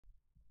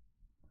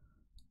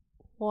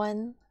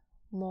One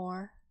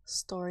more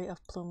story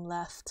of Plume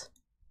left.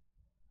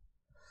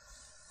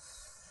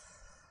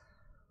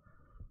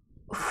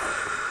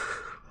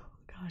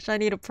 Gosh, I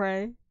need to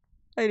pray.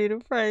 I need to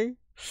pray.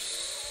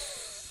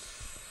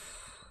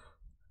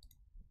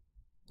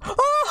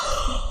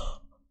 Oh!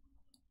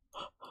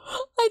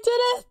 I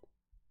did it!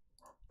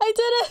 I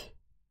did it!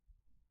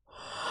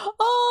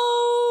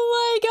 Oh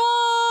my god!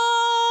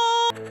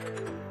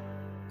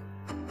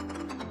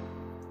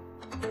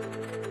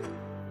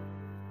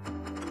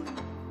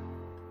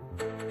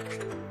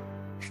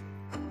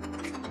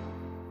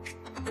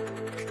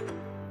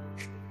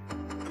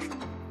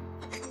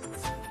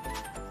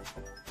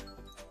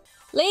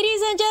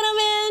 Ladies and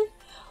gentlemen,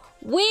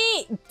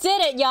 we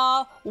did it,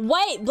 y'all!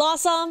 White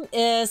Blossom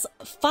is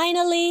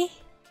finally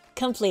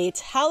complete.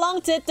 How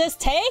long did this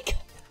take?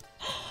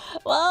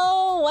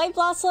 Well, White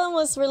Blossom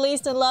was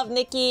released in Love,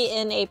 Nikki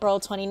in April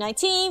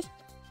 2019.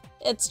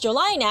 It's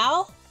July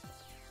now.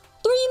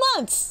 3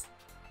 months!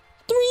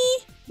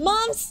 3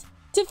 months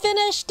to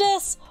finish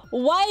this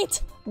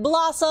White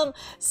Blossom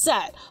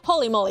set.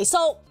 Holy moly.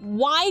 So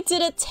why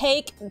did it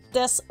take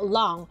this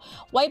long?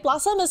 White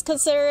Blossom is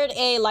considered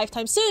a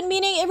lifetime suit,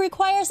 meaning it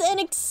requires an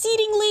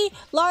exceedingly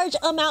large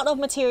amount of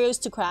materials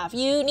to craft.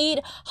 You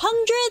need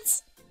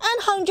hundreds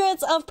and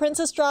hundreds of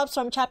princess drops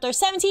from chapter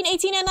 17,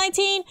 18, and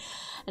 19.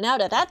 And now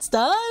that that's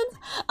done,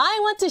 I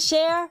want to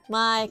share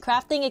my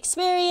crafting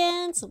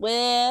experience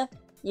with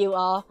you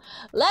all.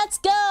 Let's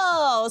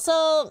go!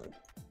 So,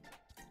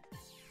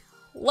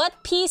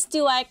 what piece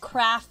do I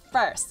craft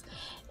first?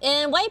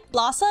 In White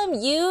Blossom,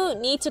 you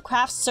need to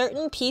craft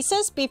certain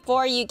pieces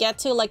before you get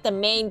to like the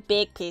main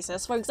big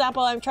pieces. For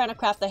example, I'm trying to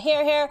craft the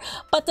hair here,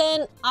 but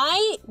then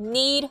I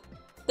need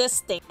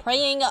this thing.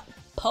 Praying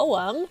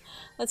poem.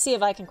 Let's see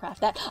if I can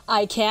craft that.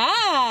 I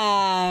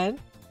can!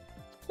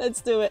 Let's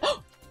do it.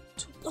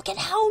 Look at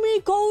how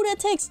many gold it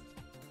takes.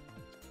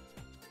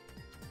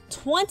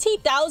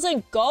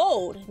 20,000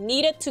 gold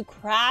needed to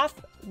craft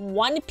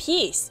one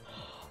piece.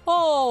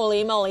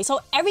 Holy moly. So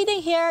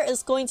everything here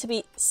is going to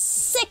be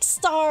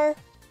 6-star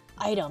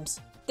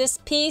items. This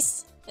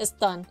piece is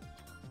done.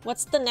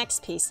 What's the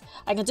next piece?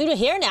 I can do the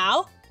hair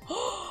now.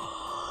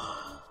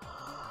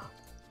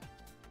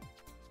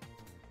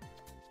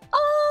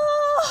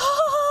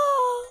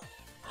 Oh!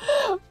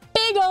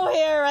 Big ol'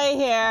 hair right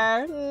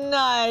here.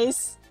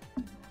 Nice.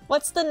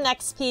 What's the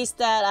next piece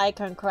that I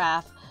can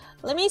craft?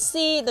 Let me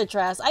see the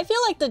dress. I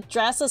feel like the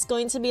dress is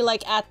going to be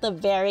like at the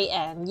very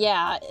end.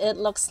 Yeah, it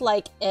looks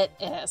like it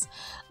is.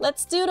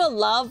 Let's do the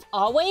Love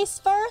Always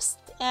first.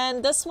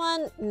 And this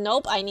one,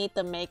 nope, I need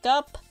the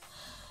makeup.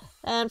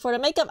 And for the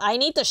makeup, I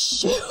need the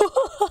shoe.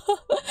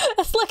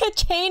 It's like a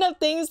chain of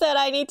things that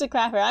I need to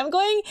craft here. I'm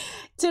going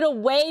to the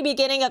way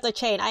beginning of the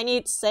chain. I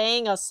need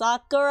saying a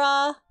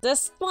Sakura.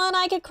 This one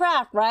I can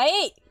craft,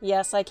 right?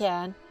 Yes, I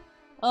can.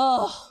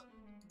 Oh.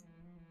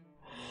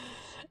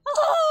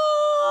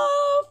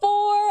 Oh,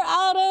 4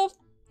 out of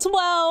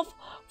 12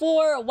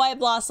 for White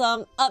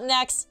Blossom. Up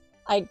next,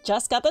 I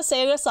just got the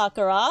Seiga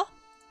Sakura.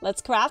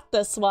 Let's craft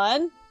this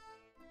one.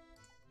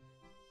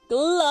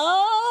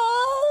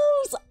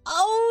 Gloves!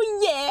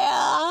 Oh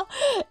yeah!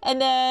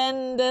 And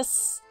then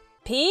this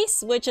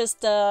piece, which is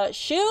the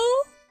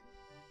shoe.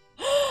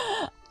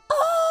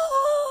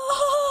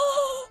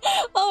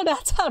 Oh,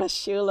 that's how the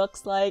shoe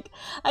looks like.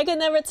 I can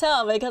never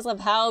tell because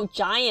of how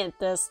giant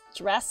this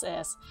dress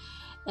is.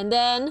 And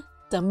then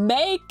the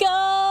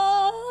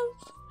makeup!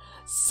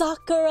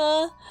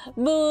 Sakura,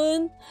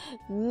 moon,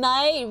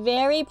 night,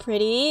 very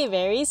pretty,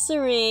 very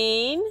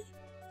serene.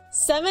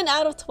 7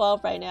 out of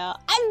 12 right now.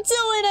 I'm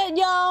doing it,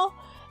 y'all!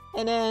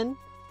 And then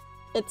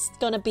it's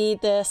gonna be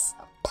this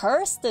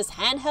purse, this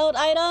handheld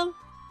item.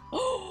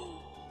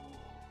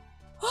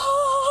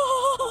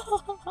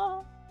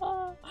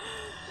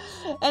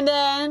 And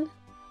then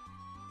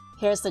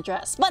here's the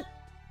dress, but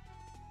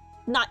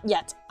not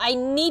yet. I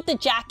need the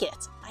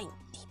jacket.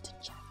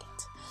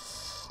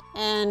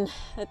 And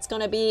it's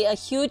gonna be a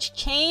huge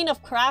chain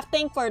of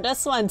crafting for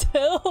this one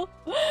too.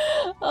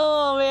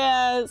 Oh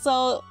man,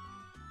 so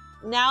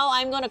now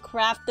I'm gonna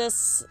craft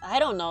this, I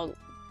don't know,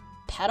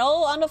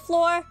 petal on the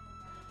floor?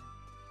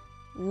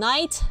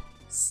 Night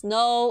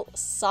Snow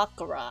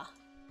Sakura.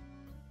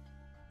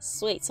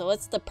 Sweet, so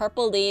it's the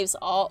purple leaves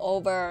all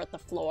over the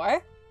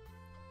floor.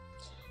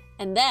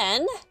 And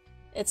then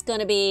it's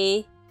gonna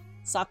be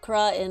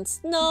Sakura in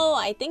snow.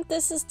 I think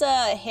this is the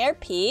hair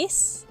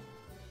piece.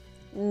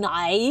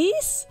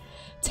 Nice!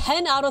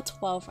 10 out of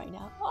 12 right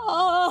now.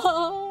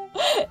 Oh,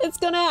 it's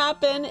gonna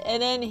happen.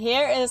 And then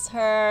here is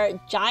her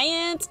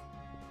giant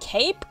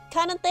cape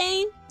kind of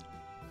thing.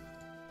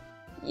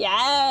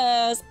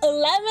 Yes!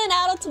 11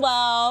 out of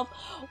 12.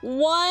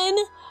 One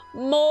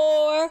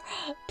more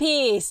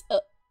piece.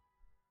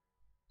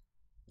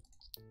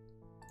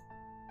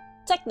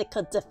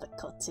 Technical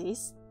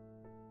difficulties.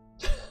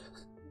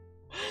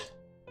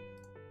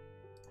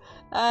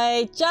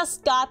 I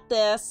just got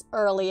this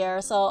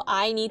earlier, so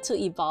I need to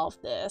evolve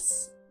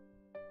this.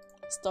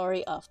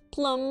 Story of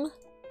Plume.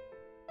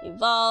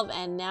 Evolve,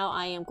 and now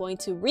I am going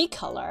to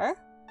recolor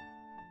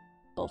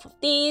both of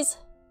these.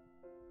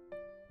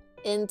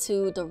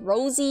 into the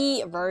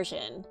rosy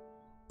version.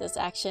 This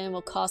action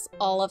will cost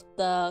all of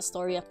the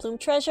Story of Plume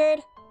treasured.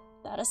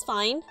 That is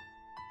fine.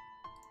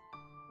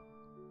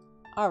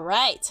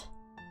 Alright.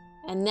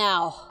 And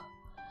now,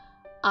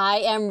 I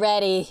am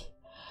ready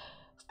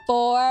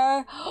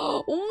for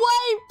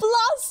White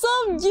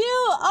Blossom!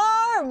 You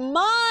are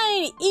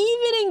mine!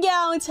 Evening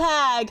gown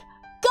tag!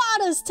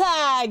 Goddess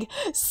tag!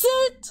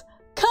 Suit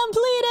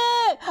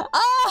completed!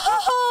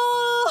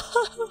 Oh!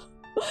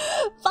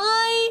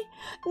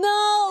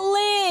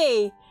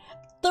 Finally!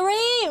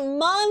 3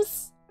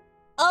 months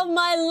of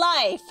my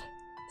life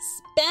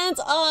spent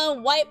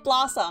on White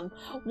Blossom.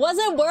 Was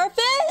it worth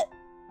it?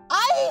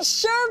 I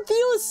sure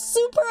feel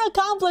super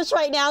accomplished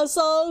right now,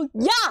 so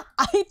yeah,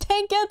 I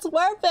think it's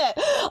worth it.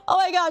 Oh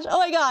my gosh, oh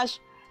my gosh.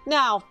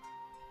 Now,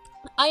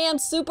 I am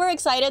super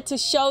excited to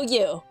show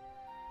you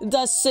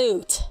the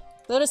suit.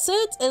 So the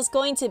suit is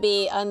going to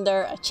be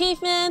under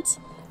Achievement,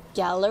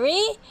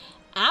 Gallery,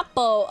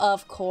 Apple,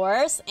 of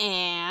course,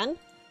 and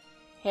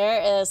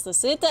here is the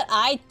suit that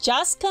I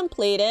just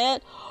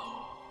completed.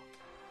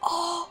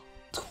 Oh,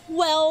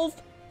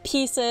 12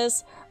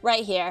 pieces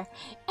right here.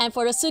 And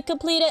for the suit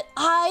completed,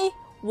 I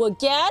will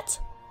get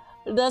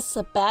the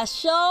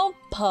special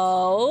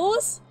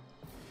pose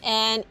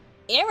and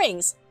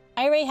earrings.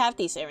 I already have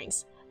these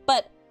earrings,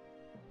 but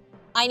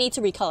I need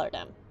to recolor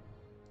them.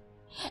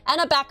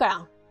 And a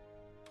background.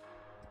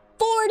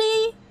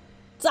 40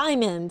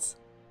 diamonds.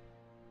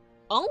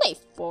 Only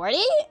 40?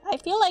 I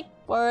feel like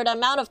for the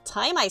amount of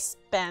time I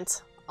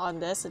spent on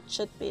this, it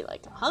should be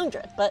like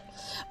 100, but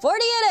 40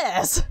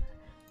 it is.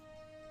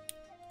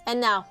 And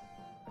now,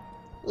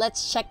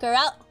 let's check her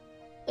out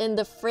in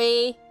the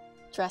free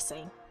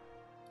dressing.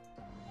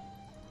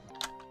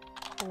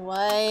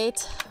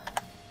 White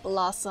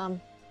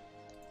Blossom.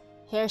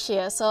 Here she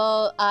is.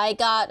 So I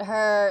got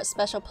her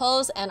special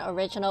pose and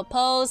original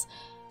pose.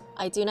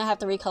 I do not have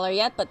to recolor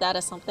yet, but that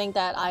is something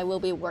that I will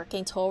be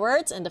working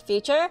towards in the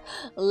future.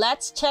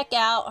 Let's check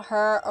out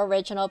her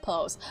original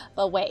pose.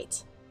 But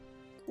wait,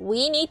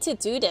 we need to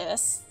do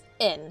this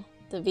in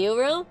the view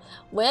room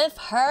with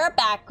her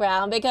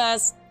background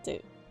because,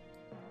 dude,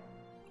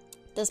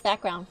 this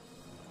background.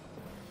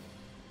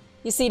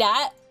 You see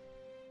that?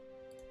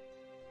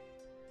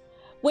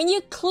 When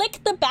you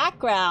click the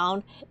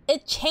background,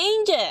 it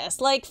changes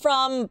like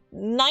from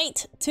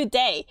night to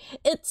day.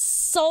 It's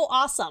so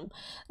awesome.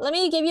 Let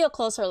me give you a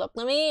closer look.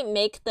 Let me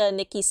make the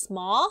Nikki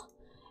small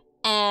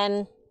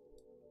and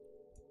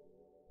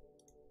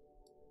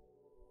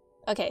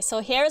okay,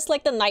 so here's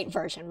like the night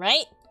version,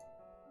 right?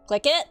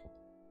 Click it,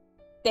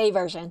 day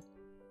version.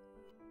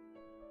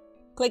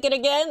 Click it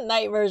again,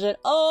 night version.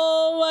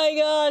 Oh my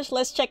gosh,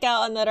 let's check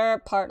out another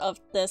part of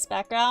this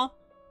background.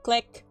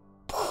 Click.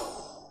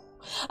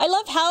 I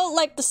love how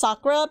like the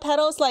sakura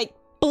petals like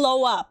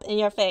blow up in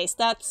your face.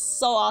 That's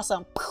so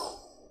awesome.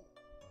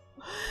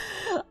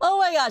 Oh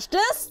my gosh,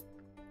 this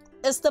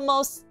is the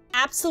most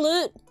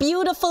absolute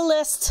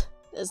beautifulest.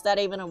 Is that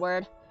even a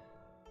word?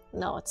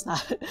 No, it's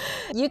not.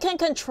 You can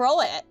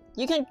control it.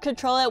 You can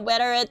control it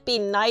whether it be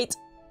night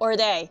or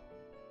day.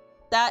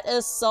 That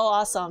is so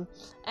awesome.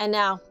 And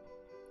now,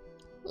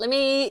 let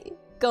me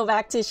go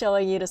back to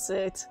showing you the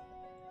suit.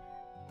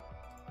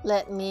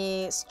 Let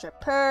me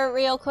strip her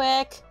real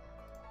quick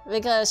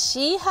because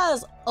she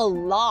has a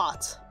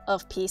lot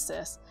of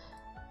pieces.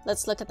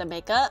 Let's look at the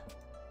makeup.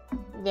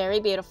 Very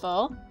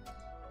beautiful.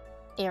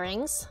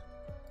 Earrings.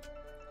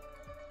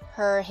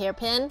 Her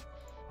hairpin.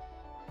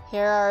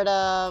 Here are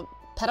the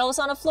petals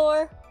on the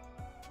floor.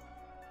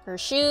 Her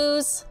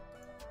shoes.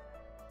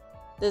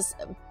 This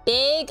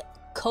big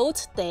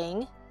coat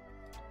thing.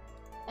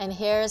 And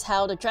here's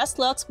how the dress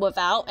looks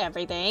without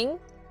everything.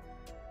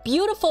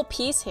 Beautiful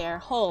piece here.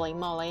 Holy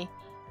moly.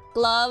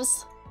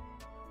 Gloves.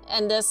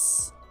 And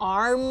this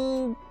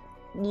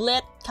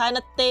armlet kind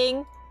of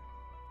thing.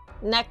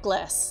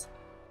 Necklace.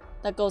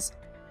 That goes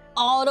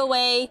all the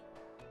way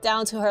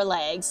down to her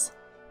legs.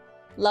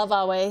 Love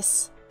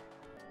always.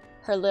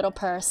 Her little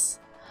purse.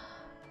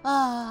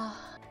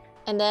 Ah.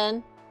 And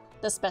then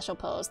the special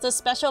pose. The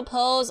special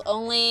pose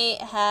only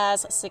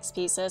has 6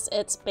 pieces.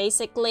 It's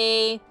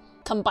basically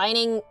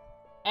combining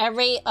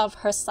every of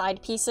her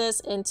side pieces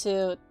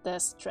into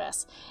this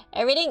dress.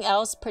 Everything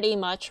else pretty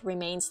much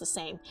remains the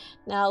same.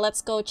 Now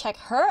let's go check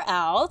her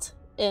out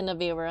in the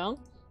view room.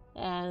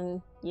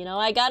 And you know,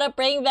 I gotta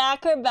bring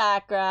back her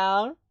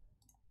background.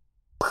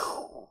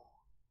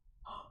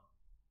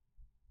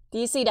 Do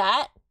you see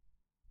that?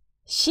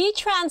 She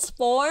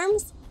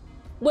transforms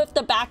with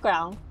the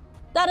background.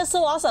 That is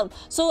so awesome.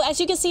 So as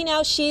you can see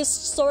now, she's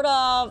sort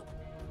of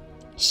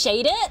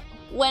shaded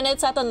when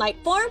it's at the night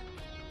form.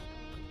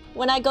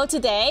 When I go to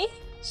day,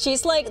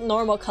 she's like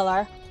normal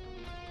color.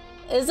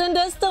 Isn't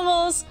this the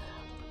most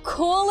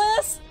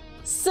coolest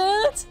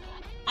suit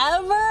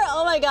ever?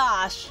 Oh my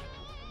gosh.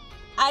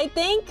 I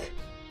think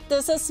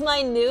this is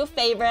my new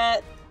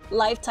favorite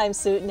lifetime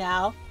suit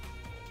now.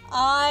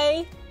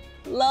 I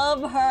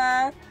love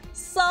her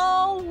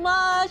so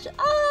much.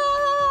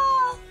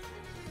 Ah!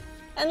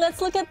 And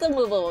let's look at the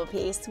movable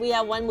piece. We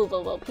have one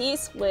movable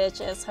piece,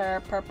 which is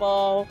her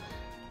purple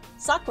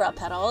sakura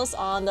petals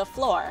on the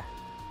floor.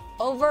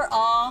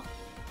 Overall,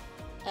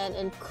 an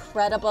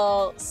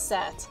incredible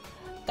set.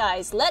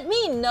 Guys, let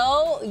me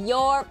know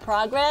your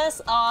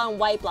progress on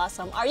White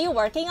Blossom. Are you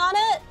working on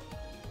it?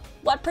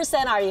 What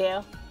percent are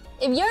you?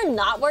 If you're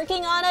not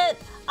working on it,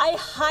 I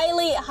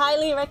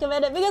highly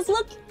recommend it because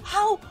look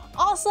how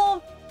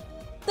awesome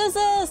this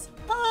is.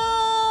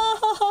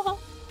 Oh,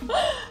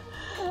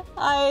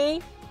 I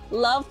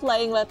love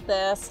playing with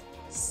this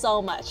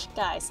so much.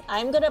 Guys,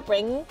 I'm gonna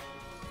bring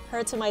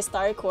her to my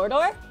Starry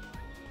Corridor.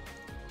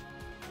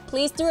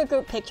 Please do a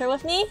group picture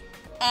with me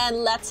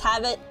and let's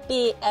have it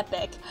be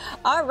epic.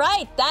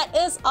 Alright, that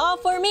is all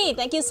for me.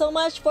 Thank you so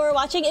much for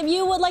watching. If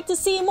you would like to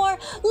see more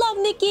Love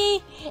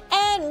Nikki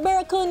and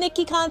Miracle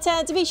Nikki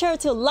content, be sure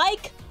to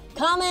like,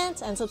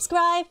 comment, and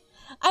subscribe.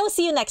 I will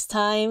see you next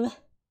time.